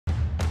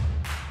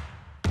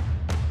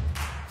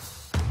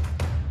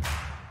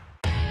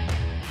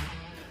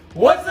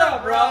What's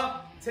up, bro?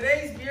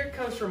 Today's beer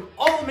comes from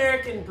All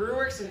American Brew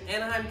Works in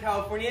Anaheim,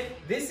 California.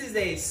 This is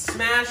a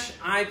SMASH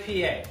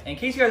IPA. In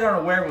case you guys aren't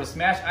aware of what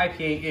SMASH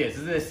IPA is,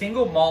 this is a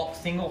single malt,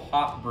 single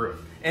hop brew.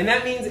 And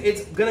that means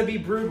it's gonna be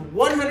brewed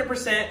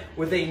 100%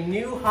 with a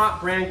new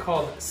hop brand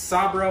called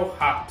Sabro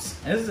hops.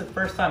 And this is the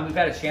first time we've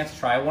had a chance to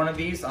try one of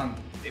these, and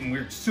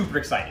we're super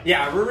excited.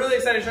 Yeah, we're really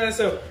excited to try this,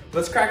 so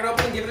let's crack it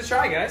open and give it a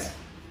try, guys.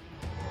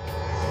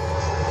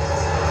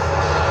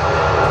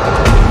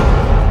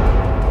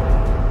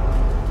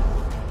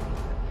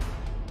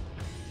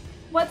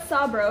 What's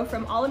Sabro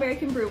from All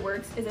American Brew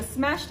Works is a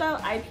smash-style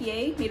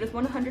IPA made with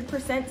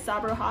 100%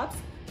 Sabro hops,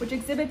 which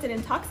exhibits an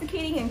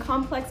intoxicating and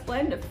complex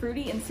blend of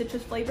fruity and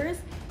citrus flavors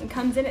and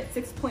comes in at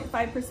 6.5%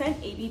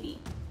 ABV.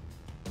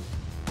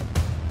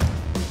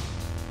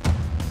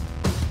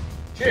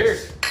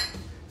 Cheers.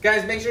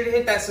 Guys, make sure to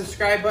hit that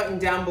subscribe button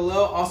down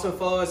below. Also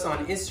follow us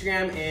on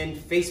Instagram and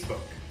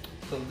Facebook.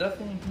 So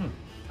definitely,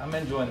 I'm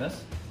enjoying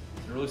this.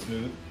 It's really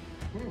smooth.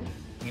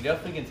 You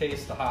definitely can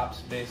taste the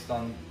hops based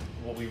on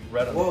what we've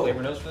read on the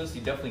flavor notes for this.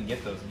 You definitely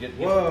get those.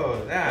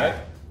 Whoa, right?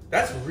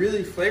 That's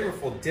really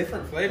flavorful,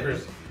 different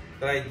flavors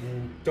that I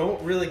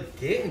don't really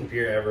get in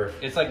beer ever.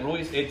 It's like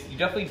really, you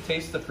definitely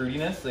taste the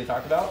fruitiness they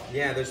talked about.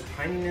 Yeah, there's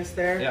pininess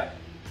there. Yeah.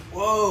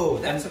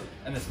 Whoa,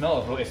 and the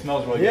smell is really, it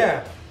smells really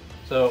good.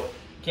 So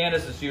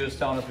Candace, as she was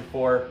telling us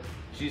before,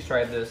 she's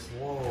tried this.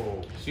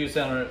 Whoa. She was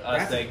telling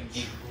us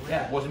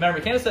that, well,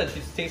 remember, Candace said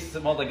she tastes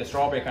more like a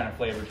strawberry kind of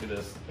flavor to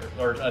this,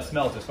 or a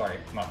smell to, sorry,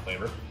 not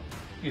flavor.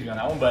 Excuse me on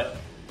that one, but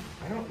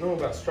I don't know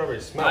about strawberry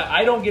smell.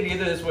 I don't get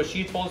either. This is what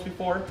she told us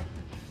before,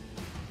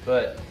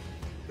 but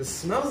the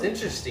smell's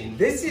interesting.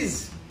 This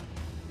is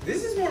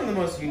one of the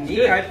most unique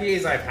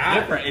IPAs I've had.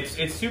 Different.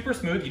 It's super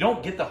smooth. You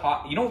don't get the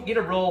hot. You don't get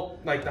a real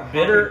like the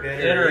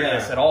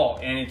bitterness at all,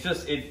 and it's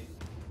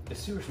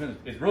super smooth.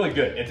 It's really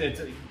good.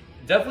 It's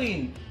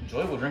definitely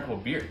enjoyable, drinkable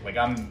beer. Like,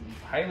 I'm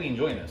highly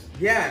enjoying this.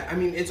 Yeah, I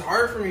mean, it's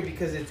hard for me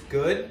because it's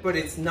good, but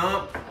it's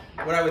not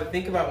what I would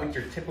think about with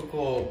your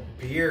typical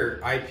beer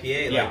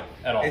IPA. Yeah, like,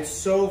 at all. It's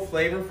so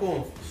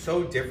flavorful and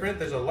so different.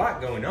 There's a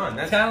lot going on.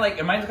 That's kind of like,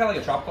 it reminds me kind of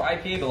like a tropical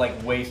IPA, but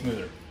like way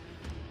smoother.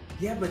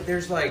 Yeah, but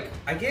there's like,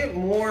 I get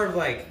more of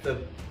like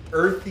the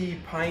earthy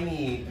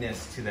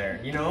pininess to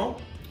there, you know?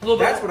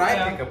 That's what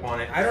I pick up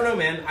on it. I don't know,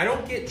 man. I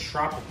don't get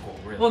tropical,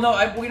 really. Well, no,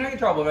 we're not getting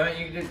tropical, but I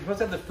mean, you're supposed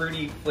to have the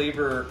fruity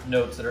flavor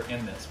notes that are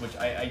in this, which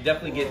I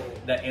definitely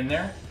get that in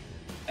there.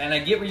 And I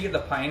get where you get the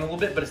pine a little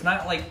bit, but it's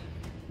not like,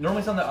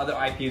 normally some of the other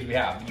IPAs we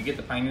have, you get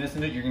the pininess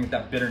in it, you're gonna get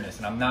that bitterness,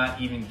 and I'm not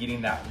even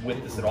getting that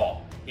with this at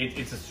all.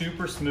 It's a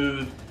super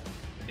smooth,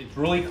 it's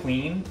really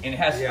clean, and it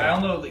has, I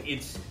don't know,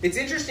 it's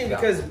interesting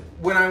because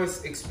when I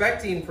was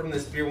expecting from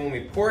this beer when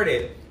we poured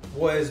it,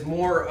 was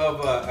more of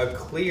a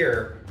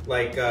clear,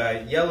 like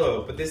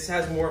yellow, but this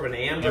has more of an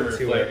amber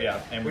to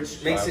it,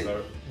 which makes it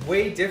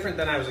way different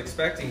than I was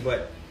expecting.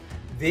 But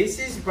this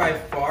is by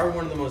far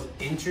one of the most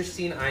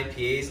interesting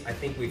IPAs I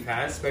think we've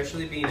had,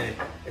 especially being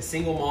a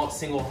single malt,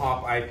 single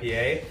hop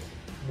IPA,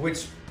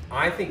 which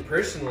I think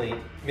personally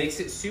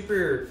makes it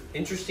super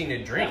interesting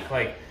to drink.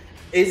 Like,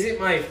 is it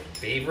my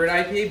favorite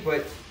IPA?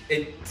 But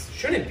it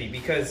shouldn't be,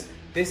 because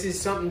this is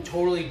something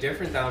totally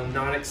different that I'm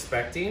not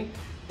expecting,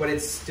 but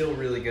it's still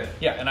really good.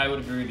 Yeah, and I would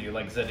agree with you.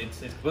 Like I said, it's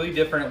completely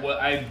different. What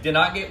I did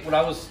not get, what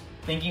I was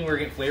thinking we were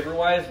getting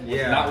flavor-wise,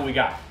 was not what we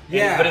got.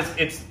 But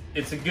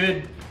it's a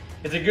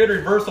good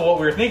reversal of what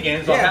we were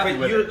thinking. So I'm happy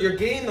with it. You're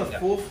getting the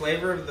full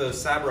flavor of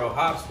those Sabro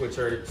hops, which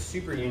are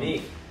super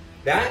unique.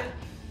 That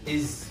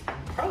is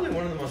probably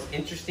one of the most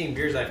interesting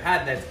beers I've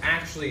had that's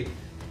actually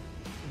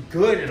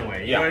good in a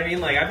way. You know what I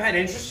mean? Like, I've had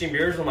interesting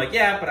beers where I'm like,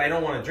 yeah, but I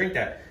don't want to drink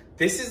that.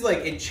 This is like,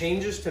 it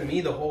changes to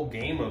me the whole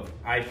game of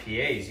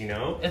IPAs, you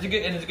know? It's a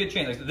good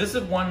change. Like, this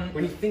is one,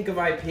 when you think of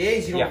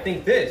IPAs, you don't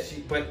think this,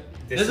 but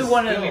this is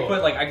one that we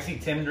put, like, I can see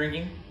Tim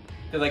drinking.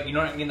 Like, you're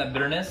not getting that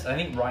bitterness. I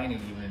think Ryan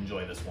would even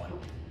enjoy this one.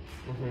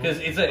 Because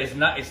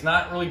it's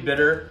not really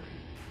bitter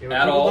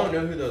at all. People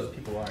don't know who those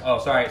people are. Oh,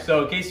 sorry.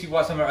 So in case you've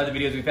watched some of our other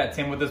videos, we've had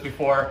Tim with us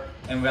before,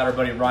 and we had our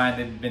buddy Ryan.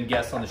 They've been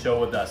guests on the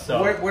show with us.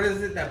 So what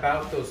is it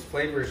about those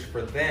flavors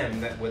for them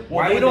that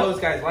why would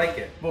those guys like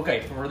it?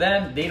 Okay, for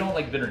them, they don't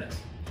like bitterness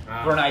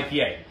for an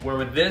IPA. Where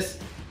with this,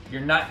 you're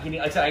not getting.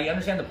 Like I said, I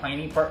understand the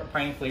piney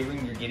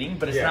flavoring you're getting,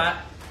 but it's not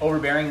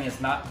overbearing and it's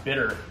not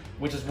bitter,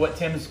 which is what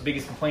Tim's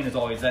biggest complaint is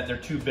always, that they're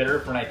too bitter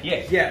for an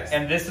IPA. Yes.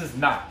 And this is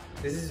not.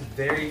 This is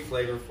very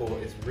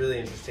flavorful. It's really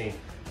interesting.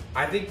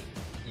 I think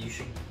you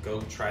should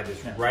go try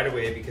this right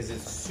away because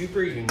it's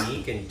super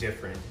unique and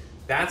different.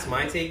 That's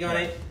my take on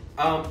it.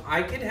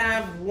 I could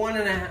have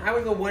 1.5. I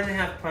would go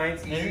 1.5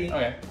 pints easy.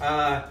 Okay.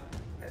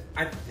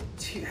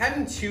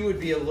 Having 2 would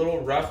be a little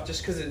rough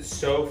just because it's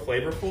so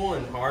flavorful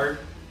and hard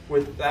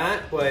with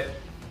that. But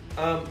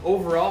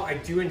overall, I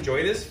do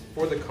enjoy this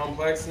for the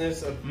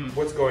complexness of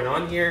what's going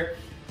on here.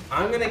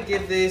 I'm gonna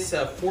give this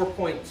a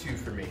 4.2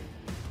 for me.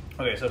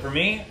 Okay, so for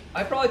me,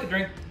 I probably could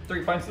drink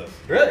 3 pints of this.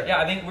 Really? Yeah,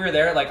 I think we were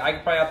there. Like, I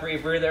could probably have 3.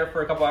 If we were there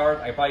for a couple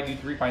hours, I probably do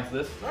 3 pints of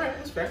this. All right,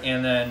 that's fair.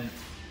 And then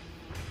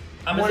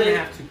I'm gonna say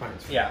 1.5, 2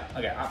 pints. Yeah.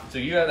 Okay. So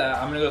you have that.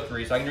 I'm gonna go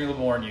 3, so I can drink a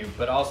little more than you.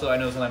 But also, I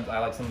know sometimes I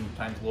like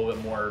sometimes a little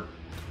bit more.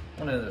 I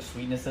don't know, there's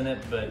sweetness in it,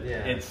 but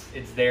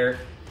it's there.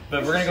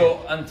 But we're gonna go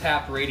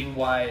Untappd rating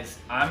wise.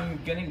 I'm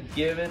gonna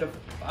give it a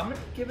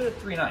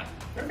 3.9.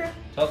 Okay.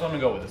 So that's what I'm gonna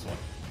go with this one.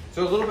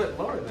 So a little bit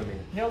lower than me.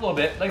 Yeah, a little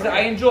bit. Like I said, I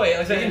enjoy it.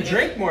 Like I can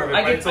drink more of it,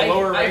 but it's a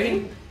lower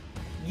rating.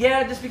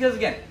 Yeah, just because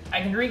again,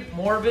 I can drink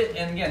more of it,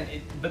 and again,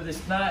 but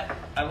it's not.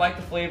 I like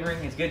the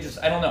flavoring. It's good. Just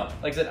I don't know.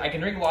 Like I said, I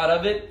can drink a lot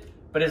of it,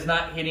 but it's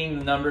not hitting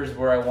the numbers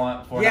where I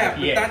want for an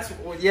IPA.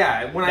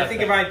 But when I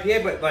think of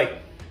IPA, but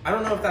like I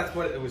don't know if that's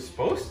what it was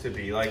supposed to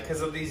be, like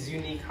because of these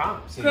unique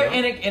hops. You know?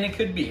 And it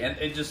could be, and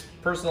it just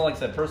personal, like I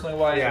said, personally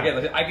wise. Yeah.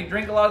 Again, like, I could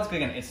drink a lot. Because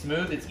again, it's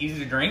smooth. It's easy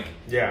to drink.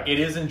 Yeah. It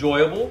is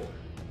enjoyable.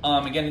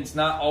 Again, it's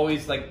not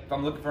always like if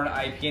I'm looking for an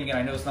IPA. And again,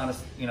 I know it's not a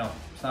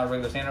it's not a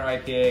regular standard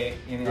IPA,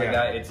 anything like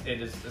that.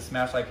 It is a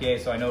SMASH IPA,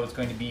 so I know it's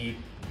going to be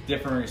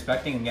different and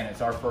respecting. Again, it's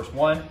our first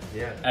one.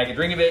 Yeah. I can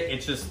drink of it.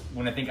 It's just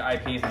when I think of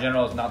IPAs in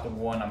general, it's not the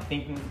one I'm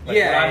thinking. Like,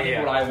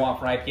 what I want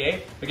for an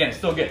IPA. But again, it's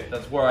still good.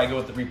 That's where I go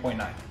with the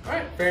 3.9. All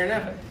right, fair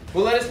enough.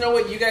 Well, let us know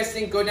what you guys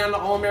think. Go down to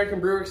All American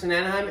Brew Works in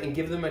Anaheim and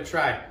give them a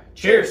try.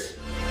 Cheers.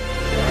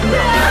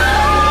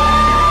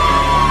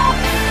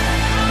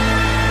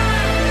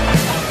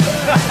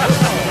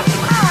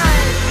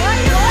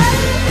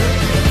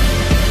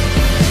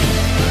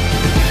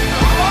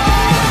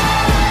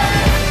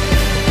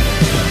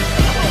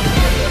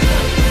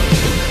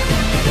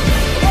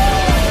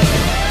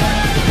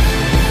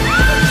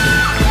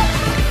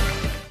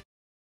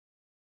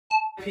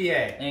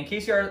 IPA. And in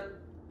case you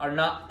are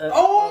not.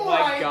 Oh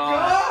my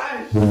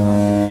gosh!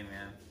 Oh,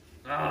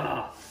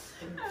 man.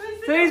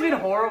 Today's been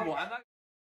horrible. I'm not